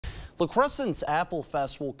Crescent's Apple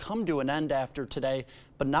Fest will come to an end after today,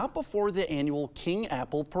 but not before the annual King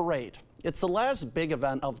Apple Parade. It's the last big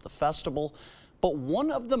event of the festival, but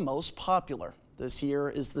one of the most popular. This year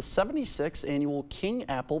is the 76th annual King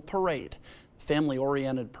Apple Parade. The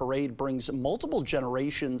family-oriented parade brings multiple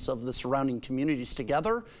generations of the surrounding communities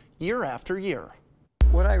together year after year.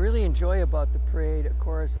 What I really enjoy about the parade, of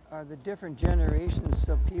course, are the different generations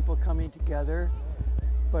of people coming together,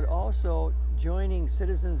 but also joining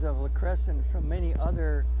citizens of Crescent from many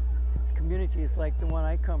other communities like the one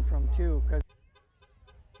I come from too.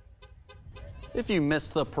 If you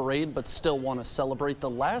missed the parade but still want to celebrate the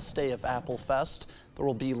last day of Apple Fest, there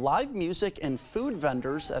will be live music and food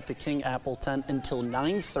vendors at the King Apple tent until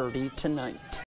 9:30 tonight.